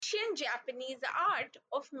ancient Japanese art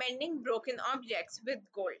of mending broken objects with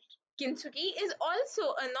gold. Kintsugi is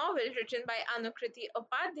also a novel written by Anukriti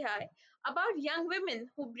Upadhyay about young women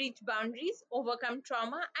who breach boundaries, overcome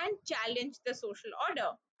trauma, and challenge the social order.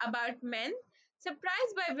 About men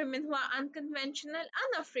surprised by women who are unconventional,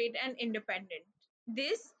 unafraid, and independent.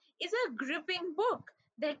 This is a gripping book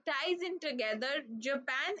that ties in together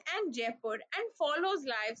Japan and Jaipur and follows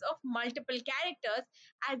lives of multiple characters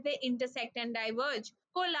as they intersect and diverge,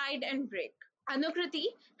 collide and break. Anukriti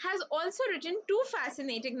has also written two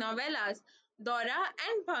fascinating novellas, Dora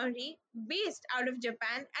and Bhauri, based out of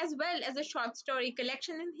Japan, as well as a short story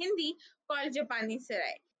collection in Hindi called Japani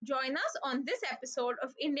Sarai. Join us on this episode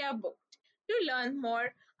of India Booked to learn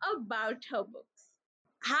more about her books.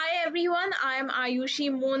 Hi everyone, I am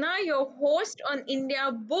Ayushi Mona, your host on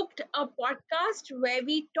India Booked, a podcast where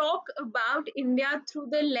we talk about India through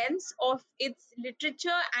the lens of its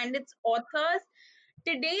literature and its authors.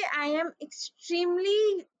 Today I am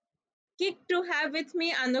extremely kicked to have with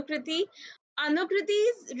me Anukriti.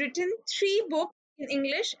 Anukriti's written three books in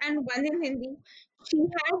English and one in Hindi. She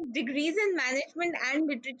has degrees in management and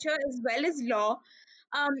literature as well as law.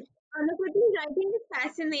 Um, Anukriti's writing is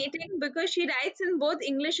fascinating because she writes in both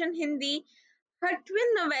English and Hindi. Her twin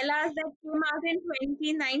novellas that came out in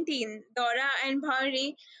 2019, Dora and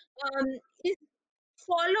Bhauri, um, is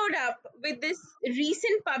followed up with this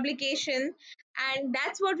recent publication, and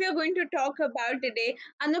that's what we are going to talk about today.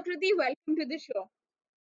 Anukriti, welcome to the show.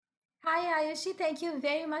 Hi, Ayushi. Thank you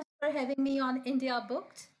very much for having me on India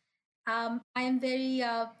Booked. I am very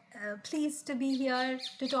pleased to be here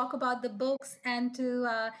to talk about the books and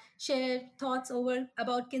to share thoughts over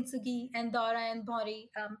about Kintsugi and Dora and Bori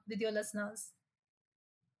with your listeners.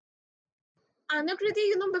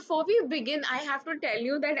 Anukriti, before we begin, I have to tell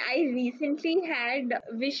you that I recently had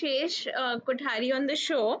Vishesh Kothari on the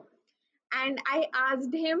show, and I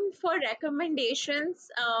asked him for recommendations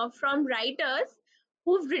from writers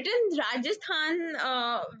who've written Rajasthan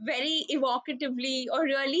very evocatively or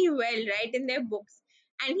really well, right, in their books.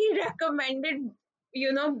 And he recommended,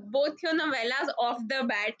 both your novellas off the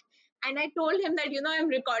bat. And I told him that, I'm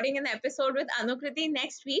recording an episode with Anukriti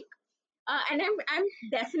next week. And I'm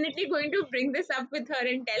definitely going to bring this up with her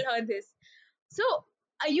and tell her this. So,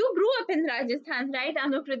 you grew up in Rajasthan, right,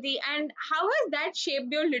 Anukriti? And how has that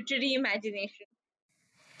shaped your literary imagination?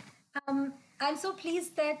 I'm so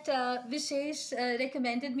pleased that Vishesh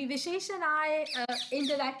recommended me. Vishesh and I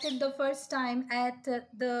interacted the first time at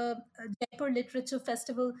the Jaipur Literature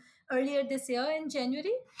Festival earlier this year in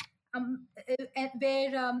January,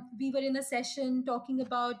 where we were in a session talking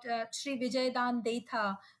about Sri Vijayadan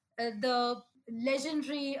Detha, the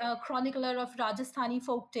legendary chronicler of Rajasthani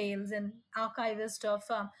folk tales and archivist of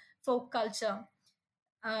folk culture.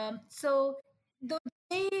 So the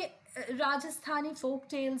way Rajasthani folk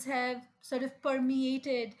tales have sort of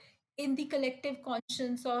permeated in the collective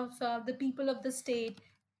conscience of the people of the state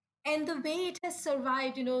and the way it has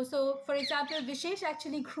survived, so for example, Vishesh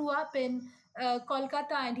actually grew up in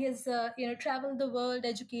Kolkata, and he has traveled the world,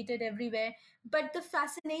 educated everywhere, but the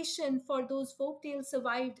fascination for those folk tales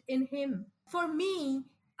survived in him. For me,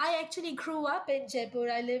 I actually grew up in Jaipur.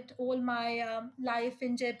 I lived all my life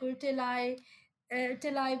in Jaipur till I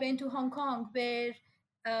went to Hong Kong, where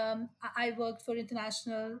I worked for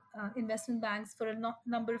international investment banks for a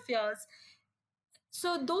number of years.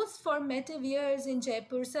 So those formative years in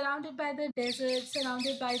Jaipur, surrounded by the desert,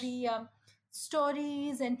 surrounded by the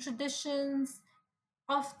stories and traditions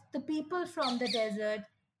of the people from the desert,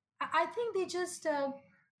 I think they just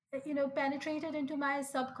penetrated into my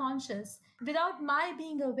subconscious without my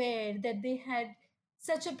being aware that they had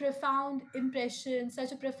such a profound impression,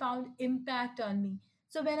 such a profound impact on me.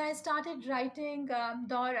 So when I started writing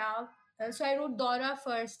Dora, so I wrote Dora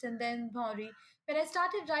first and then Bhauri. When I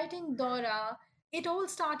started writing Dora, it all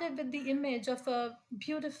started with the image of a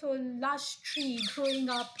beautiful, lush tree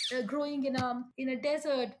growing in a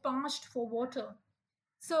desert parched for water.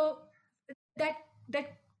 So that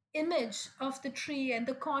that image of the tree and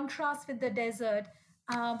the contrast with the desert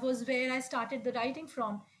was where I started the writing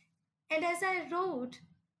from. And as I wrote,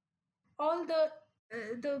 all the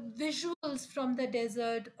visuals from the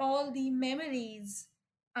desert, all the memories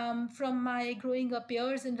from my growing up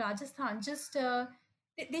years in Rajasthan, just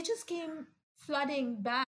they just came flooding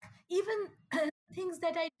back. Even things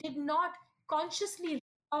that I did not consciously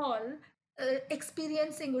recall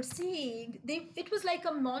experiencing or seeing, it was like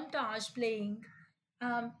a montage playing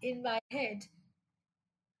in my head,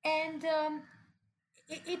 and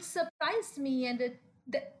it surprised me, and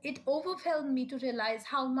it overwhelmed me to realize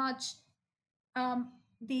how much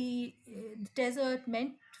the desert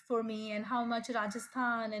meant for me, and how much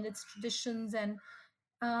Rajasthan and its traditions and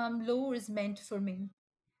lore is meant for me.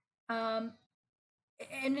 Um,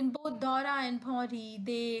 and in both Dora and Pori,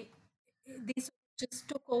 they sort of just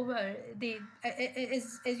took over.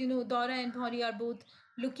 As you know, Dora and Pori are both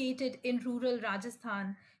located in rural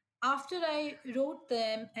Rajasthan. After I wrote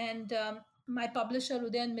them, and my publisher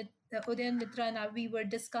Udayan Mitra and I, we were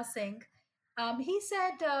discussing, he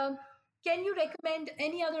said, "Can you recommend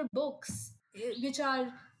any other books which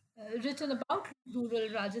are written about rural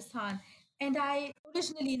Rajasthan?" And I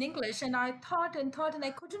originally in English, and I thought and thought, and I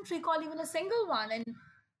couldn't recall even a single one. And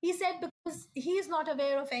he said because he is not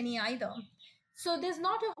aware of any either. So there's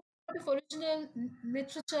not a whole lot of original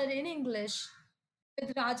literature in English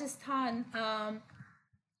with Rajasthan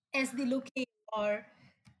as the locale, or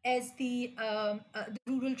as the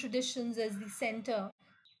rural traditions as the center.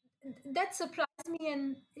 That surprised me,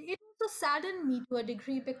 and it also saddened me to a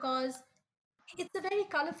degree, because it's a very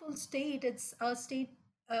colorful state. It's a state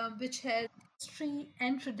which has history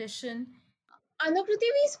and tradition. Anukriti,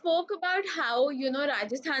 we spoke about how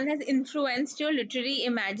Rajasthan has influenced your literary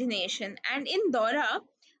imagination, and in Dora,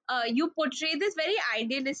 you portray this very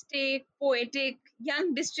idealistic, poetic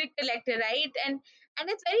young district collector, right? And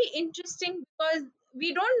it's very interesting because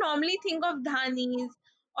we don't normally think of dhanis,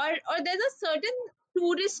 or there's a certain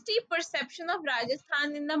touristy perception of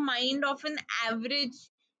Rajasthan in the mind of an average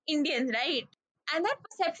Indian, right? And that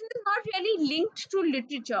perception is not really linked to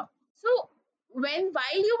literature. So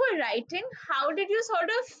while you were writing, how did you sort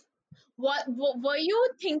of, were you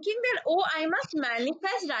thinking that, oh, I must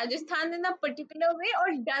manifest Rajasthan in a particular way,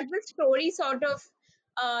 or does the story sort of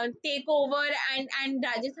take over, and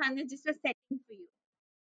Rajasthan is just a setting for you?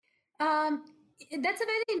 Um, that's a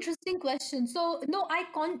very interesting question. So no,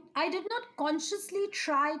 I did not consciously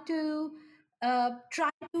try to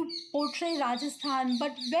portray Rajasthan,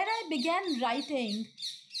 but when I began writing,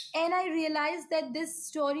 and I realized that this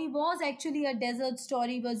story was actually a desert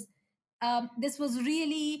story. Was This was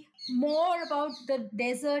really more about the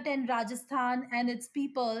desert and Rajasthan and its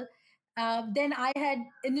people than I had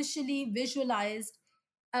initially visualized.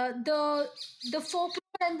 The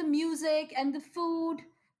folklore and the music and the food,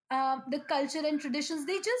 the culture and traditions,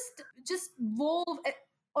 they just wove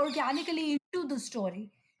organically into the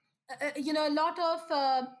story. A lot of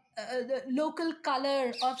the local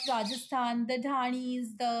color of Rajasthan, the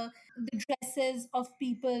dhanis, the dresses of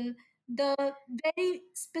people, the very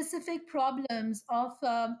specific problems of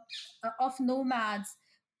nomads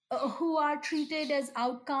who are treated as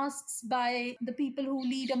outcasts by the people who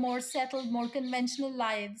lead a more settled, more conventional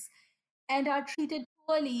lives, and are treated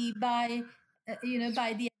poorly by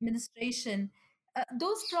the administration.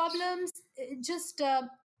 Those problems just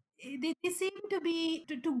they seem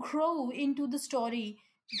to grow into the story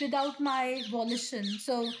without my volition.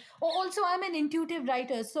 So also I'm an intuitive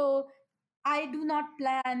writer, so I do not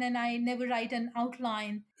plan and I never write an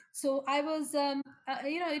outline. So I was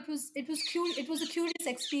it was a curious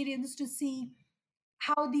experience to see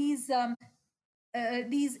how these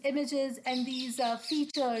images and these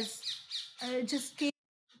features just came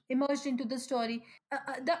emerged into the story.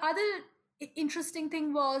 The other interesting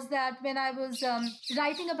thing was that when I was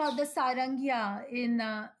writing about the Sarangia in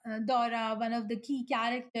Dora, one of the key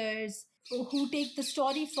characters who take the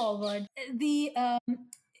story forward, the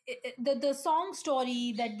song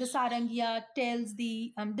story that the Sarangia tells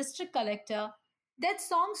the district collector, that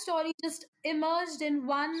song story just emerged in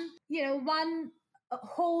one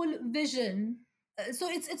whole vision. So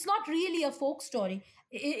it's not really a folk story.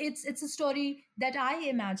 It's a story that I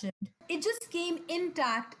imagined. It just came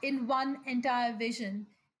intact in one entire vision,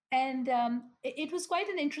 and it was quite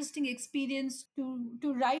an interesting experience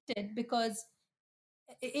to write it, because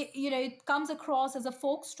it comes across as a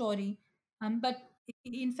folk story, but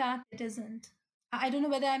in fact it isn't. I don't know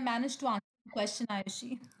whether I managed to answer the question,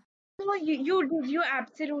 Ayushi. No, you did. You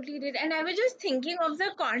absolutely did. And I was just thinking of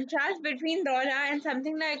the contrast between Dora and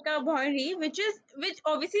something like a Bhauri, which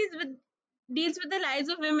obviously deals with the lives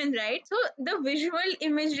of women, right? So the visual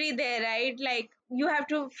imagery there, right? Like you have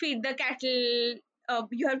to feed the cattle,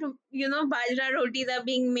 you have to, bajra rotis are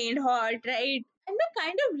being made hot, right? And the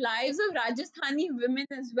kind of lives of Rajasthani women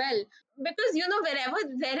as well. Because, wherever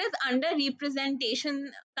there is under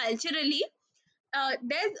representation culturally,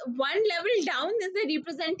 there's one level down is the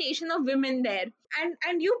representation of women there,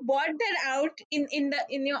 and you brought that out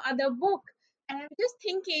in your other book. And I'm just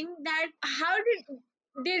thinking that how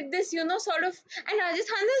did this, sort of, and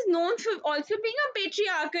Rajasthan is known for also being a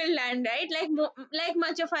patriarchal land, right? Like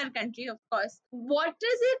much of our country, of course. What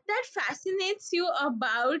is it that fascinates you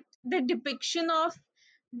about the depiction of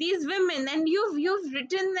these women? And you've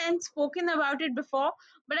written and spoken about it before,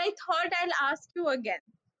 but I thought I'll ask you again.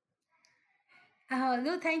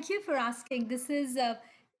 No, thank you for asking. This is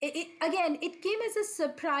Again, it came as a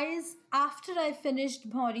surprise after I finished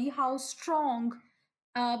Bhori how strong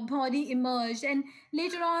Bhori emerged. And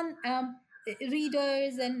later on,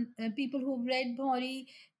 readers and people who've read Bhori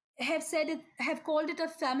have said it, have called it a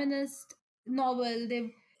feminist novel.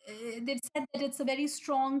 They've said that it's a very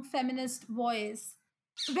strong feminist voice.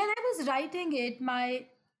 When I was writing it,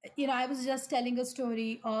 I was just telling a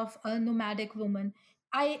story of a nomadic woman.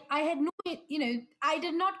 I had no, I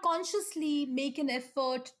did not consciously make an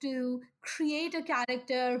effort to create a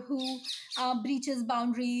character who breaches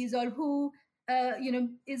boundaries or who,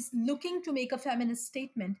 is looking to make a feminist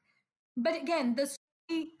statement. But again, the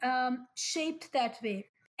story shaped that way.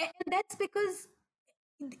 And that's because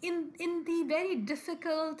in the very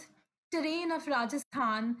difficult terrain of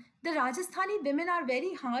Rajasthan, the Rajasthani women are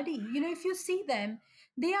very hardy. If you see them,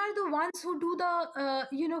 they are the ones who do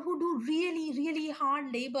who do really, really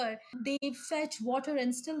hard labor. They fetch water,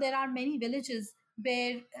 and still there are many villages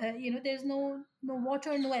where, there's no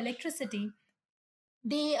water, no electricity.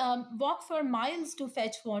 They walk for miles to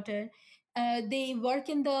fetch water. They work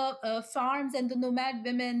in the farms, and the nomad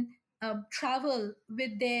women travel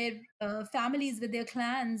with their families, with their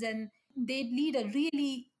clans, and they lead a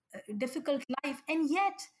really difficult life. And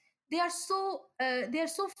yet, they are so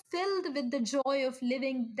filled with the joy of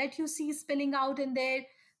living that you see spilling out in their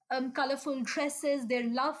colorful dresses, their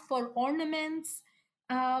love for ornaments,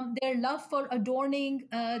 their love for adorning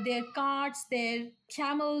their carts, their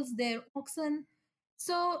camels, their oxen.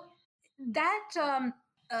 So that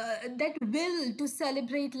will to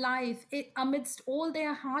celebrate life amidst all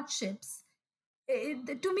their hardships,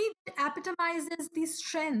 to me, it epitomizes the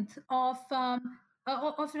strength of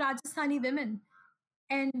Rajasthani women,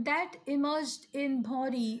 and that emerged in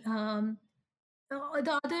Bhori.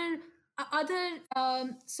 The other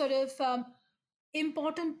sort of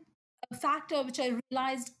important factor which I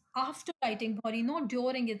realized after writing Bhori, not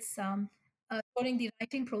during the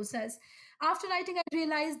writing process. After writing, I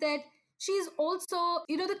realized that she's also,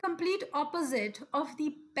 the complete opposite of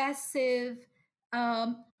the passive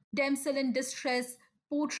damsel in distress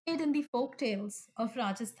portrayed in the folk tales of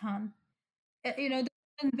Rajasthan. The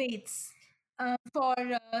woman waits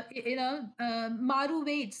Maru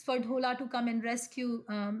waits for Dhola to come and rescue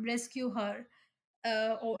her,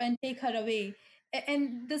 and take her away.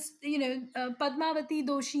 And this, Padmavati,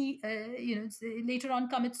 though she, later on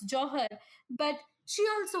commits Johar, but she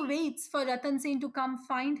also waits for Ratan Sen to come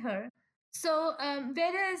find her. So,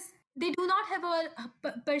 whereas they do not have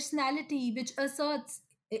a personality which asserts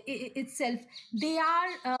itself, they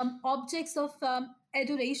are objects of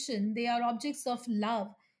adoration, they are objects of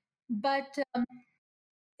love. But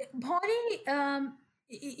Bhori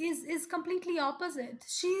is completely opposite.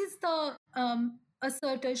 She's the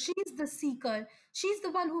asserter, she's the seeker, she's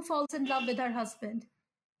the one who falls in love with her husband.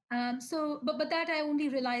 But that I only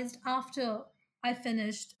realized after I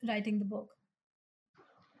finished writing the book.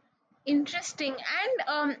 Interesting.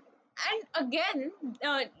 And again,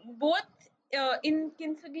 both in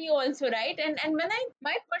Kintsugi also, right? And when I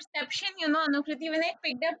my perception, Anukriti, when I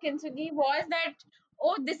picked up Kintsugi was that,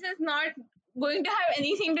 oh, this is not going to have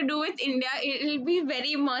anything to do with India. It'll be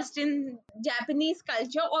very immersed in Japanese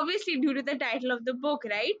culture, obviously due to the title of the book,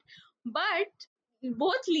 right? But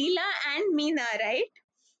both Leela and Meena, right?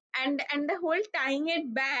 And the whole tying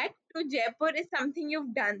it back to Jaipur is something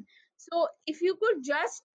you've done. So if you could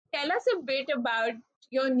just tell us a bit about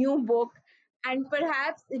your new book and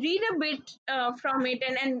perhaps read a bit from it,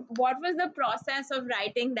 and what was the process of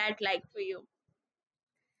writing that like for you?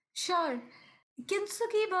 Sure.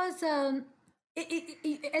 Kintsugi was,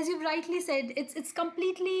 as you rightly said, it's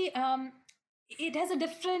completely, it has a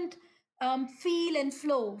different feel and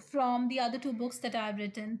flow from the other two books that I've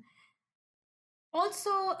written.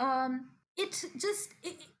 Also,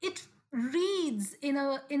 it reads in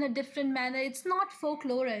a different manner. It's not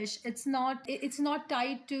folklorish, it's not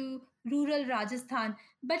tied to rural Rajasthan,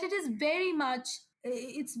 but it's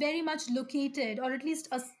very much located, or at least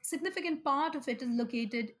a significant part of it is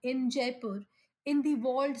located in Jaipur, in the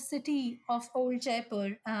walled city of old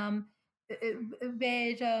Jaipur,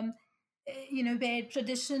 where where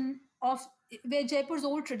tradition of where Jaipur's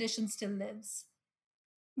old tradition still lives.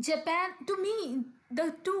 Japan, to me,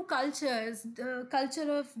 the two cultures, the culture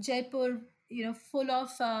of Jaipur, full of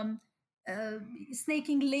uh,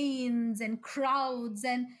 snaking lanes and crowds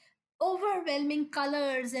and overwhelming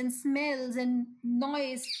colors and smells and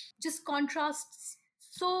noise, just contrasts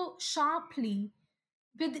so sharply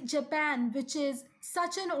with Japan, which is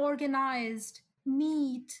such an organized,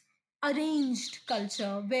 neat, arranged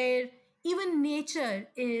culture where even nature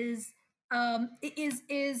is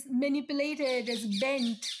manipulated, is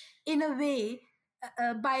bent in a way.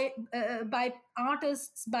 by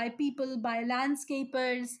artists, by people, by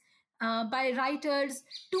landscapers, by writers,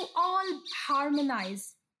 to all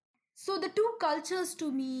harmonize. So the two cultures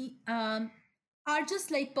to me are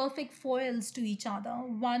just like perfect foils to each other.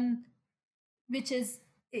 One which is,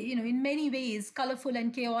 in many ways colorful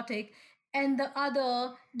and chaotic, and the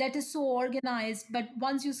other that is so organized, but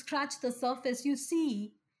once you scratch the surface you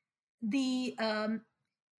see the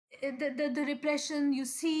the repression, you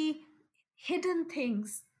see hidden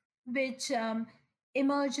things which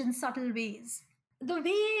emerge in subtle ways. The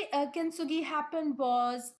way Kintsugi happened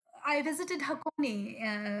was I visited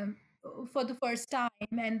Hakone for the first time,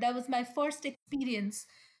 and that was my first experience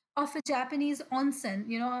of a Japanese onsen,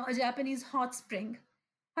 a Japanese hot spring.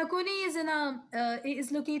 Hakone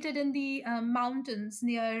is located in the mountains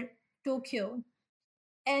near Tokyo,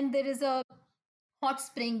 and there is a hot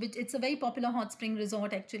spring, which it's a very popular hot spring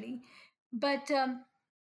resort actually. But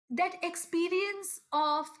that experience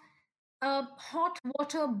of hot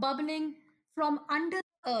water bubbling from under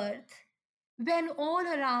the earth when all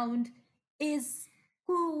around is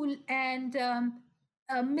cool and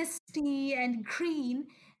misty and green,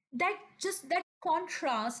 that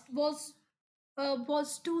contrast was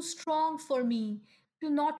too strong for me to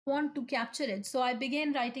not want to capture it. So I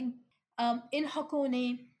began writing in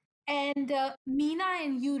Hakone, and Mina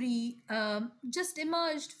and Yuri just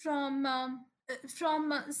emerged from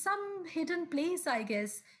some hidden place, I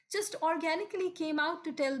guess, just organically came out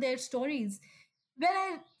to tell their stories. When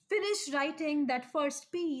I finished writing that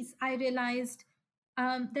first piece, I realized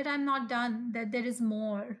that I'm not done, that there is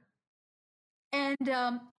more. And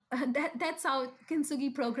that's how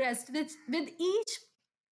Kintsugi progressed. With each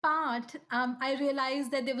part, I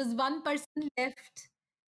realized that there was one person left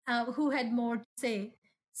who had more to say.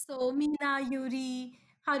 So Meena, Yuri,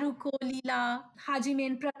 Haruko, Leela, Hajime,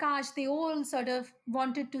 and Prakash, they all sort of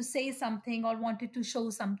wanted to say something or wanted to show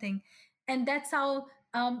something. And that's how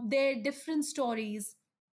their different stories,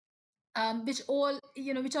 which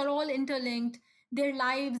are all interlinked, their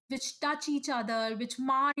lives which touch each other, which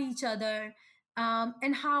mar each other,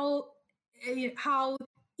 and how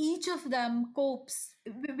each of them copes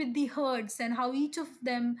with the hurts, and how each of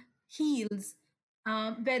them heals,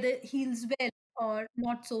 whether heals well or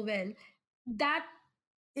not so well. That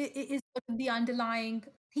is sort of the underlying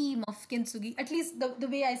theme of Kintsugi, at least the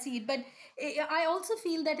way I see it. But I also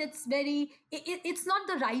feel that it's not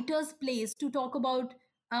the writer's place to talk about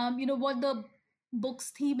what the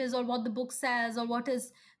book's theme is, or what the book says, or what the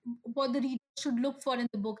reader should look for in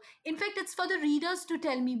the book. In fact, it's for the readers to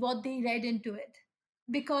tell me what they read into it,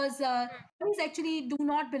 because stories actually do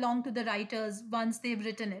not belong to the writers once they've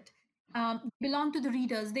written it. Belong to the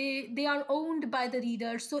readers. They are owned by the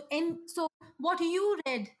readers. So what you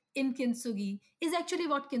read in Kintsugi is actually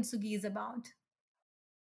what Kintsugi is about.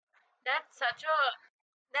 That's such a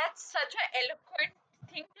eloquent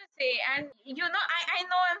thing to say. And I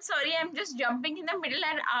know, I'm sorry, I'm just jumping in the middle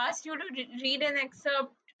and asked you to read an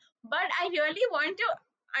excerpt, but I really want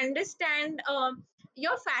to understand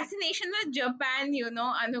your fascination with Japan,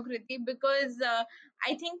 Anukriti, because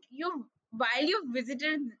I think while you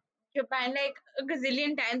visited Japan like a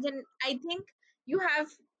gazillion times, and I think you have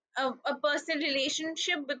a personal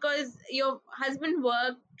relationship because your husband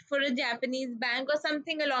worked for a Japanese bank or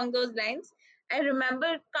something along those lines. I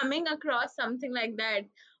remember coming across something like that.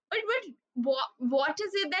 But what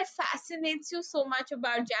is it that fascinates you so much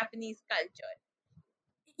about Japanese culture?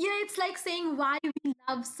 It's like saying why we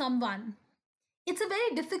love someone. It's a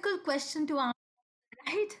very difficult question to answer,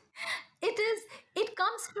 right? It is. It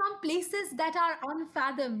comes from places that are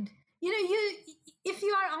unfathomed. You if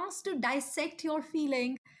you are asked to dissect your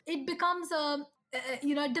feeling, it becomes a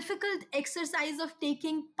difficult exercise of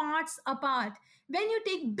taking parts apart. When you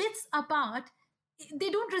take bits apart, they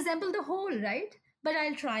don't resemble the whole, right? But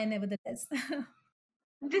I'll try nevertheless.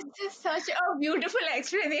 This is such a beautiful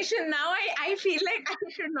explanation. Now I feel like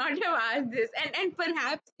I should not have asked this. And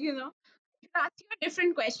perhaps, to ask you a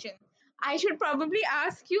different question. I should probably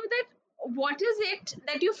ask you that what is it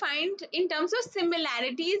that you find in terms of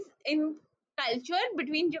similarities in culture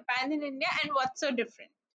between Japan and India, and what's so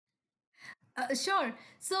different? Sure.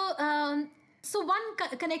 So one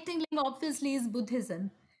connecting link obviously is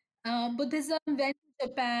Buddhism. Buddhism went to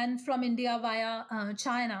Japan from India via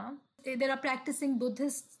China. There are practicing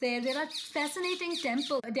Buddhists there. There are fascinating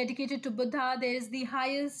temples dedicated to Buddha. There is the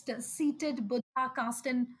highest seated Buddha cast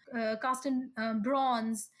in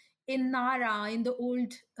bronze in Nara, in the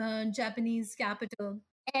old Japanese capital.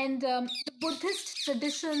 And the Buddhist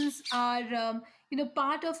traditions are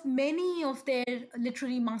part of many of their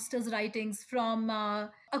literary masters writings, from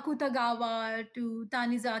Akutagawa to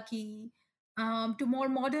Tanizaki. to more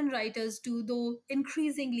modern writers too, though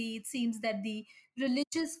increasingly it seems that the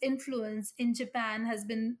religious influence in Japan has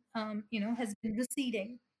been, has been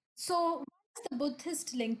receding. So what's the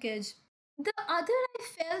Buddhist linkage? The other I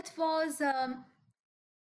felt was,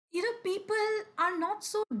 people are not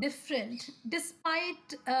so different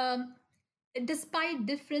despite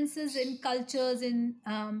differences in cultures, in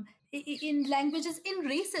languages, in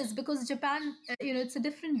races, because Japan, it's a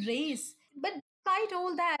different race. But despite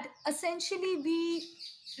all that, essentially we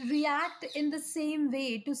react in the same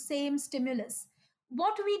way to same stimulus.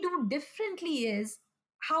 What we do differently is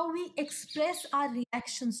how we express our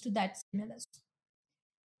reactions to that stimulus.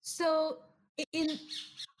 So in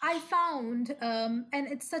I found, and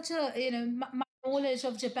it's such a, my knowledge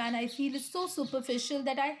of Japan, I feel is so superficial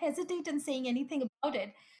that I hesitate in saying anything about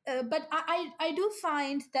it. But I do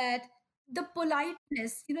find that the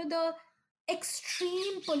politeness, the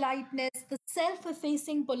extreme politeness, the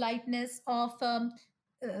self-effacing politeness of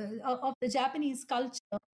the Japanese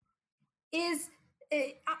culture is,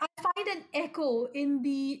 I find an echo in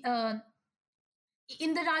the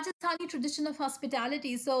Rajasthani tradition of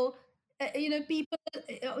hospitality. So, people,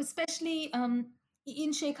 especially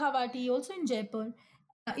in Shekhawati, also in Jaipur,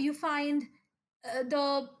 you find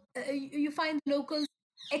you find locals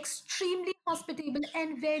extremely hospitable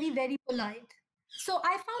and very, very polite. So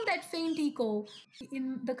I found that faint echo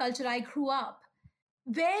in the culture I grew up.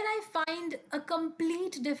 Where I find a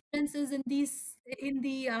complete differences in these in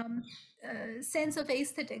the sense of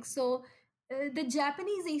aesthetics. So the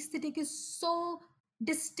Japanese aesthetic is so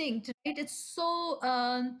distinct, right? It's so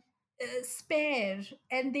spare,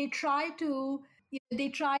 and they try to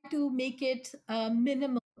make it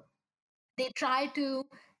minimal. They try to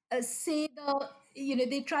say the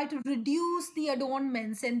they try to reduce the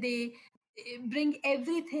adornments, and they bring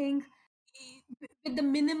everything with the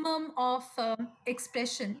minimum of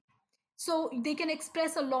expression, so they can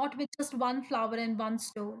express a lot with just one flower and one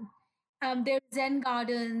stone. Their Zen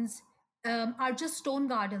gardens are just stone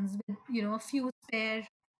gardens with a few spare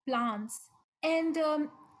plants, and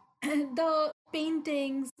the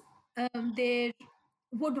paintings, their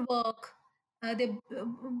woodwork, the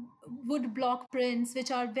wood block prints,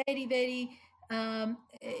 which are very, very, a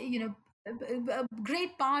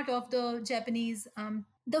great part of the Japanese.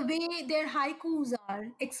 The way their haikus are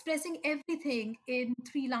expressing everything in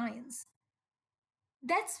 3 lines.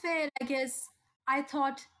 That's where I guess I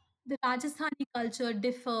thought the Rajasthani culture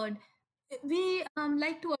differed. We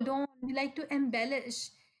like to adorn, we like to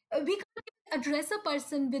embellish. We can't even address a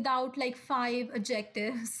person without like 5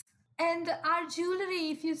 adjectives. And our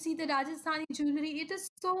jewelry, if you see the Rajasthani jewelry, it is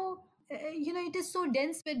so, it is so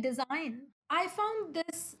dense with design. I found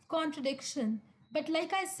this contradiction, but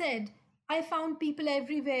like I said, I found people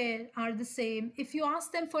everywhere are the same. If you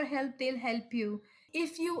ask them for help, they'll help you.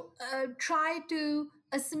 If you try to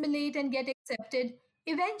assimilate and get accepted,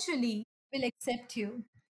 eventually will accept you.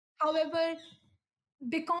 However,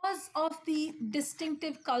 because of the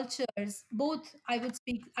distinctive cultures, both I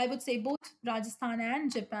would say both Rajasthan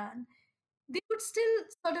and Japan, they would still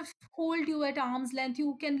sort of hold you at arm's length.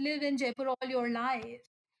 You can live in Jaipur all your life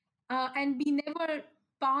and be never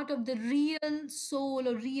part of the real soul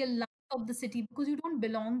or real life of the city, because you don't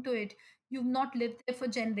belong to it. You've not lived there for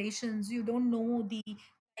generations. You don't know the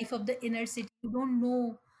life of the inner city. You don't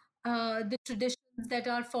know the traditions that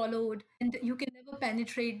are followed, and you can never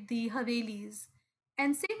penetrate the Havelis.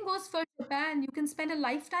 And same goes for Japan. You can spend a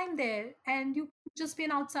lifetime there and you can just be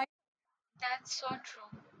an outsider. That's so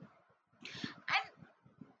true.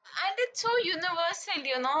 And it's so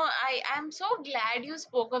universal, I am so glad you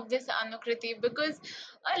spoke of this, Anukriti, because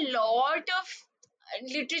a lot of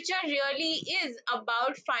literature really is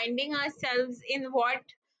about finding ourselves in what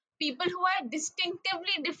people who are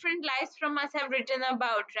distinctively different lives from us have written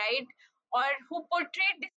about, right? Or who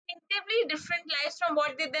portray distinctively different lives from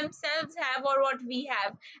what they themselves have or what we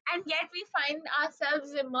have, and yet we find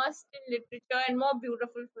ourselves immersed in literature and more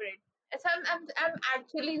beautiful for it. So I'm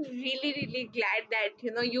actually really, really glad that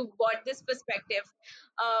you brought this perspective,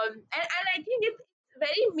 and I think it's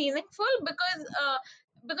very meaningful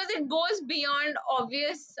because it goes beyond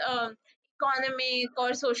obvious economic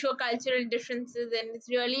or socio-cultural differences, and it's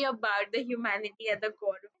really about the humanity at the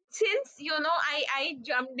core. Since I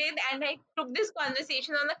jumped in and I took this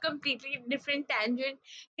conversation on a completely different tangent,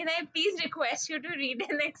 can I please request you to read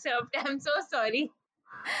an excerpt? I'm so sorry.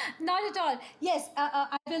 Not at all. Yes,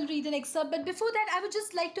 I will read an excerpt. But before that, I would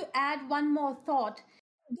just like to add one more thought.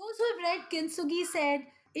 Those who have read Kintsugi said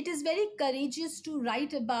it is very courageous to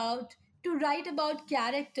write about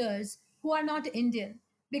characters who are not Indian,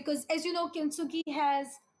 because, as you know, Kintsugi has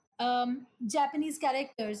Japanese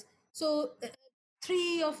characters. So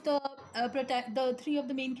the three of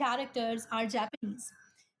the main characters are Japanese,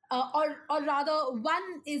 or rather,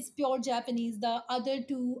 one is pure Japanese, the other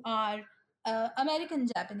two are American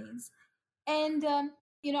Japanese, and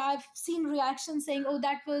I've seen reactions saying, "Oh,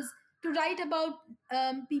 that was to write about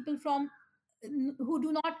people from who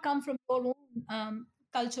do not come from your own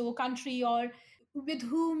culture or country, or with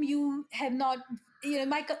whom you have not."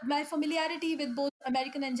 My familiarity with both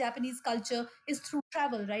American and Japanese culture is through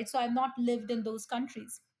travel, right? So I've not lived in those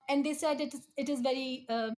countries, and they said it is very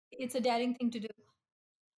it's a daring thing to do.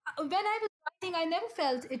 When I was writing, I never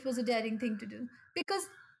felt it was a daring thing to do, because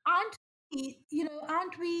aren't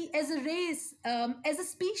we as a race, as a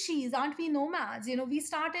species, aren't we nomads? We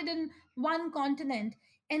started in one continent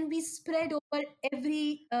and we spread over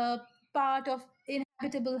every part of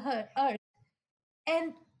inhabitable earth,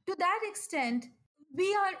 and to that extent,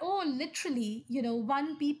 we are all literally,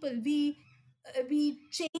 one people. We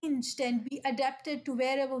changed and we adapted to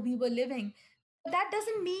wherever we were living. But that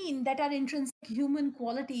doesn't mean that our intrinsic human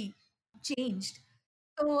quality changed.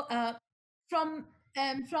 So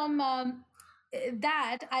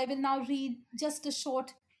that, I will now read just a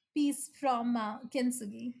short piece from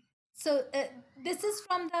Kintsugi. So this is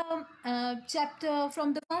from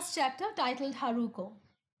the first chapter, titled Haruko.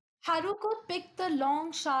 Haruko picked the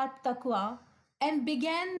long, sharp takua and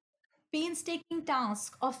began the painstaking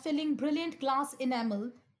task of filling brilliant glass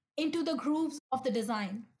enamel into the grooves of the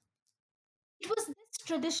design. It was this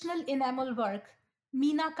traditional enamel work,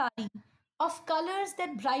 Meenakari, of colors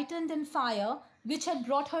that brightened in fire, which had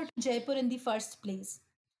brought her to Jaipur in the first place.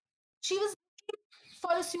 She was looking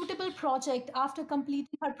for a suitable project after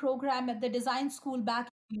completing her program at the design school back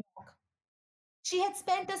in New York. She had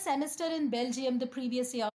spent a semester in Belgium the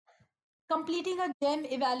previous year, completing a GEM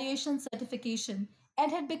evaluation certification,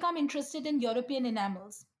 and had become interested in European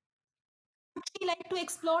enamels. Would she like to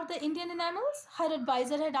explore the Indian enamels? Her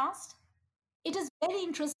advisor had asked. It is very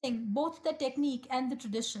interesting, both the technique and the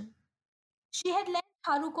tradition. She had lent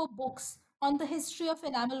Haruko books on the history of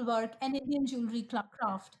enamel work and Indian jewelry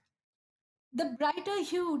craft. The brighter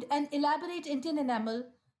hued and elaborate Indian enamel,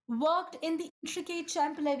 worked in the intricate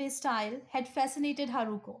Champollion style, had fascinated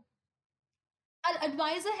Haruko. Her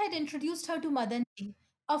advisor had introduced her to Madanji,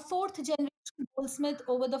 a fourth generation goldsmith,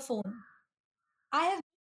 over the phone. "I have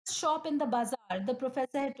this shop in the bazaar," the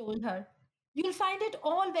professor had told her. "You'll find it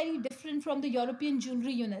all very different from the European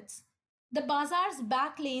jewelry units. The bazaar's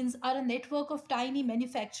back lanes are a network of tiny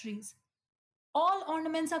manufactories. All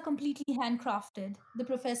ornaments are completely handcrafted." The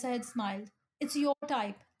professor had smiled. "It's your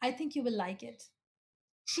type. I think you will like it."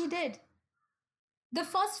 She did. The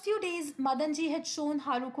first few days, Madanji had shown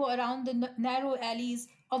Haruko around the narrow alleys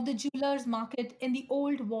of the jewelers' market in the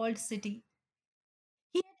old walled city.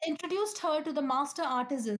 He had introduced her to the master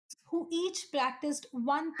artisans who each practiced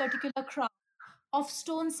one particular craft of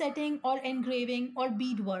stone setting or engraving or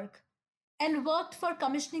beadwork, and worked for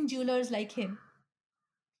commissioning jewelers like him.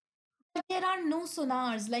 "But there are no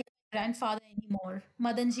sonars like my grandfather anymore,"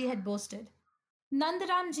 Madanji had boasted.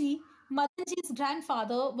 Nandaramji, Madanji's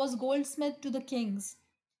grandfather, was goldsmith to the kings.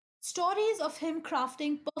 Stories of him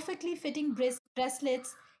crafting perfectly fitting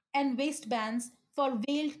bracelets and waistbands for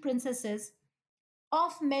veiled princesses,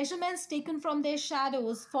 of measurements taken from their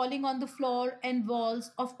shadows falling on the floor and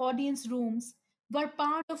walls of audience rooms, were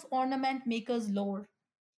part of ornament makers' lore.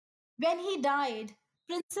 When he died,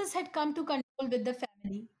 princes had come to condole with the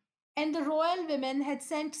family, and the royal women had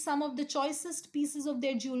sent some of the choicest pieces of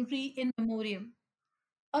their jewelry in memoriam.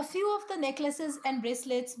 A few of the necklaces and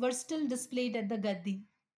bracelets were still displayed at the Gaddi.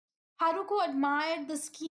 Haruko admired the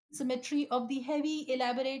scheme and symmetry of the heavy,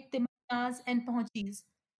 elaborate timanas and pahchis,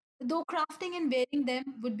 though crafting and wearing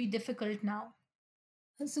them would be difficult now.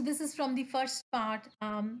 So this is from the first part,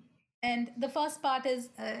 and the first part is,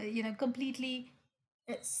 completely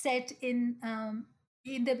set in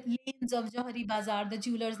the lanes of Johari Bazaar, the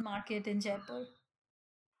jewelers' market in Jaipur.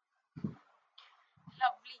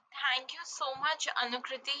 Lovely. Thank you so much,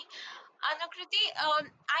 Anukriti. Anukriti,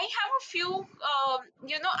 I have a few,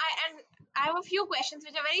 I have a few questions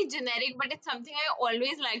which are very generic, but it's something I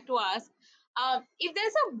always like to ask. If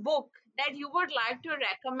there's a book that you would like to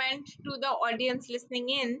recommend to the audience listening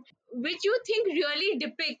in, which you think really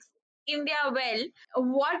depicts India well,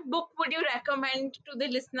 what book would you recommend to the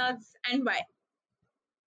listeners and why?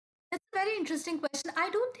 That's a very interesting question. I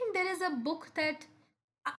don't think there is a book that,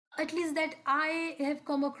 at least that I have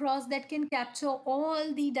come across, that can capture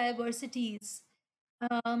all the diversities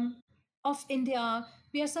um, of India.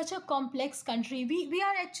 We are such a complex country. We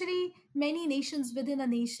are actually many nations within a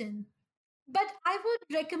nation. But I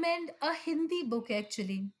would recommend a Hindi book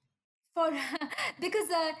actually. for because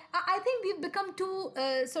I think we've become too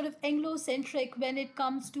sort of Anglo-centric when it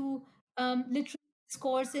comes to literary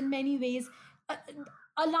discourse in many ways. A,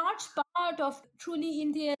 a large part of truly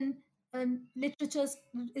Indian literature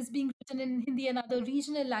is being written in Hindi and other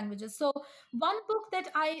regional languages. So one book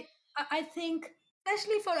that I think,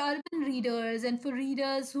 especially for urban readers and for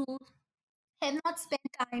readers who have not spent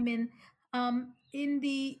time in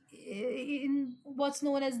what's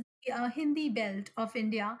known as the Hindi belt of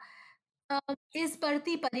India, is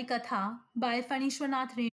Parti Parikatha by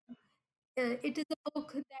Phanishwanath Renu. It is a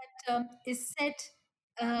book that is set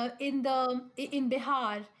in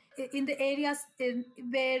Bihar, in the areas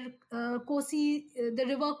where the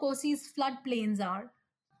river Kosi's floodplains are.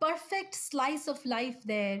 Perfect slice of life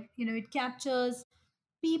there. You know, it captures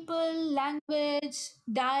people, language,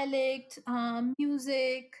 dialect,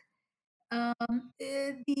 music, the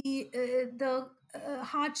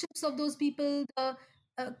hardships of those people, the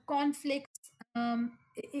conflicts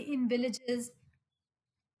in villages,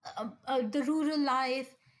 the rural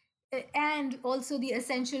life, and also the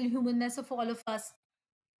essential humanness of all of us.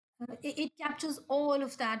 It captures all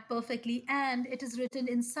of that perfectly, and it is written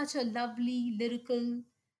in such a lovely lyrical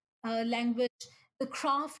language. The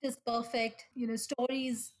craft is perfect, you know,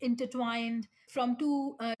 stories intertwined from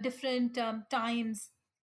two different times,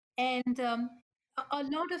 and a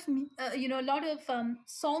lot of a lot of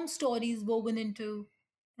song stories woven into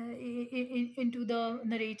the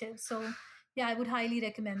narrative. So yeah, I would highly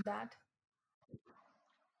recommend that.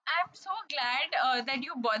 I'm so glad that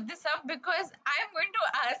you brought this up because I'm going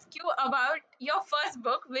to ask you about your first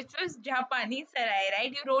book, which was Japani Sarai,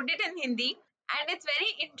 right? You wrote it in Hindi, and it's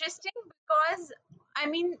very interesting because, I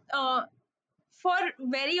mean, for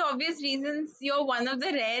very obvious reasons, you're one of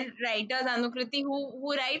the rare writers, Anukriti,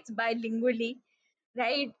 who writes bilingually,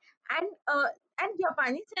 right? And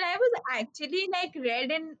Japani Sarai was actually like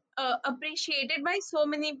read and appreciated by so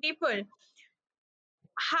many people.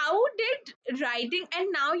 How did writing,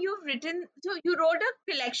 and now you've written, so you wrote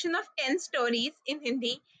a collection of 10 stories in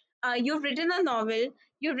Hindi, you've written a novel,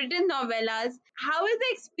 you've written novellas. How is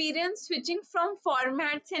the experience switching from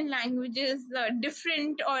formats and languages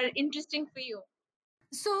different or interesting for you?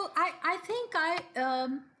 So I think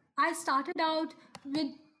I started out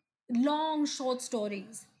with long short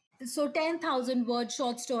stories, so 10,000 word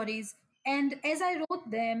short stories, and as I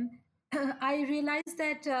wrote them, I realized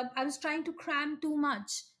that I was trying to cram too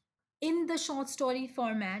much in the short story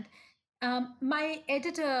format. My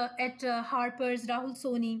editor at Harper's, Rahul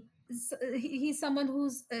Soni, he's someone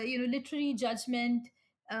who's literary judgment,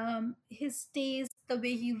 his taste, the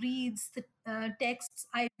way he reads the texts,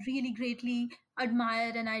 I really greatly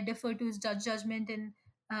admire, and I defer to his judgment in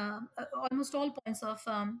almost all points of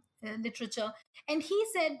literature. And he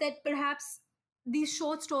said that perhaps these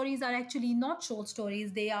short stories are actually not short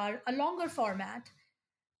stories; they are a longer format.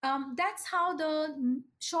 That's how the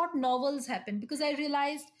short novels happened, because I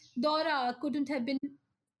realized Dora couldn't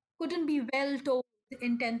be well told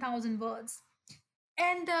in 10,000 words.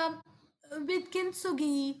 And with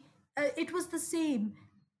Kintsugi, it was the same.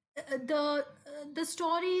 The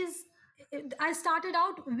stories. I started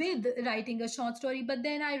out with writing a short story, but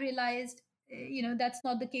then I realized, that's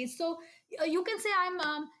not the case. So you can say I'm,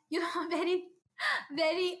 a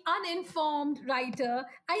very uninformed writer.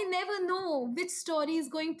 I never know which story is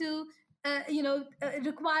going to,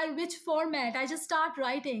 require which format. I just start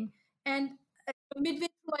writing, and midway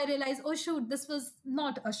through, I realize, oh shoot, this was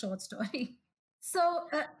not a short story. So,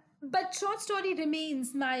 but short story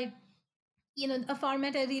remains my, a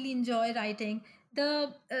format I really enjoy writing.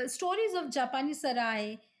 The stories of Japani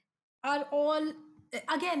Sarai are all,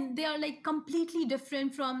 again, they are like completely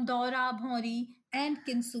different from Dora, Bhori, and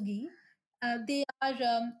Kintsugi. They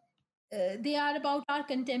are about our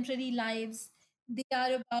contemporary lives. They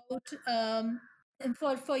are about,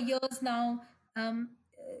 for years now,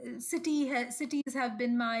 cities have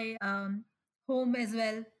been my home as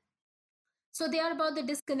well. So they are about the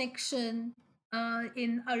disconnection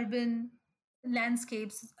in urban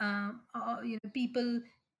landscapes. People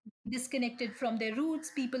disconnected from their roots,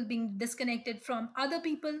 people being disconnected from other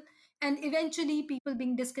people, and eventually people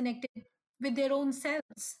being disconnected with their own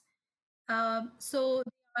selves. So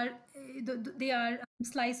they are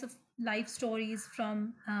slice of life stories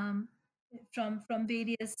from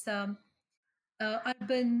various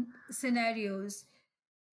urban scenarios.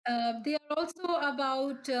 They are also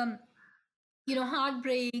about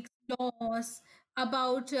heartbreaks, loss,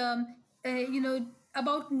 about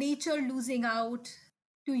about nature losing out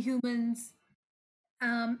to humans,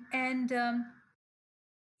 and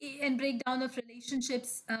breakdown of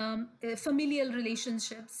relationships, familial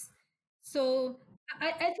relationships. So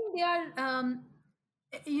I think they are.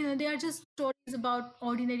 They are just stories about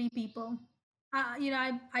ordinary people.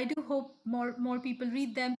 I do hope more people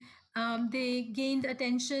read them. They gained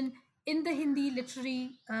attention in the Hindi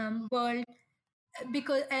literary world,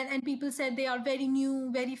 because and people said they are very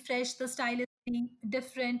new, very fresh. The style is very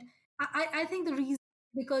different. I think the reason,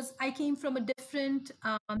 because I came from a different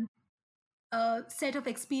set of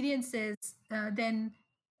experiences than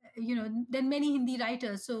many Hindi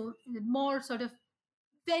writers. So more sort of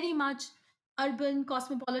very much urban,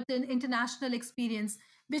 cosmopolitan, international experience,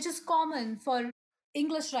 which is common for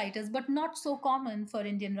English writers, but not so common for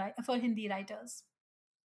for Hindi writers.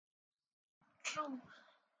 True.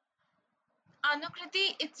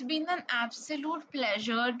 Anukriti, it's been an absolute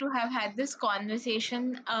pleasure to have had this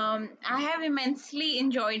conversation. I have immensely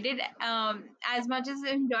enjoyed it, as much as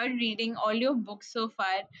I enjoyed reading all your books so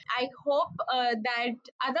far. I hope that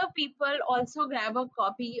other people also grab a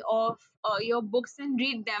copy of your books and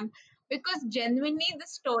read them, because genuinely the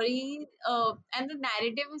story and the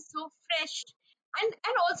narrative is so fresh and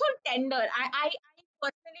also tender. I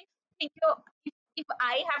personally think if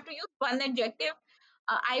I have to use one adjective,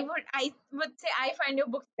 I would say I find your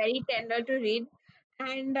books very tender to read,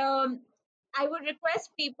 and I would request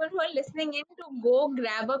people who are listening in to go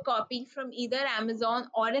grab a copy from either Amazon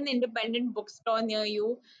or an independent bookstore near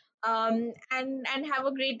you, and have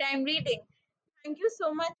a great time reading. Thank you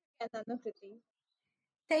so much, Anukriti.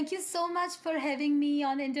 Thank you so much for having me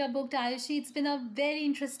on India Booked, Ayushi. It's been a very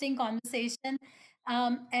interesting conversation.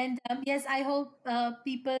 And yes, I hope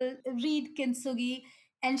people read Kintsugi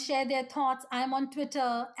and share their thoughts. I'm on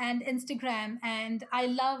Twitter and Instagram, and I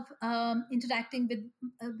love interacting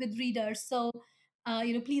with readers. So,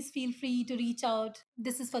 please feel free to reach out.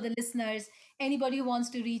 This is for the listeners. Anybody who wants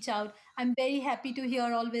to reach out, I'm very happy to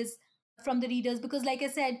hear always from the readers, because, like I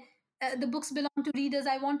said, the books belong to readers.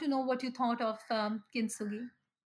 I want to know what you thought of Kintsugi.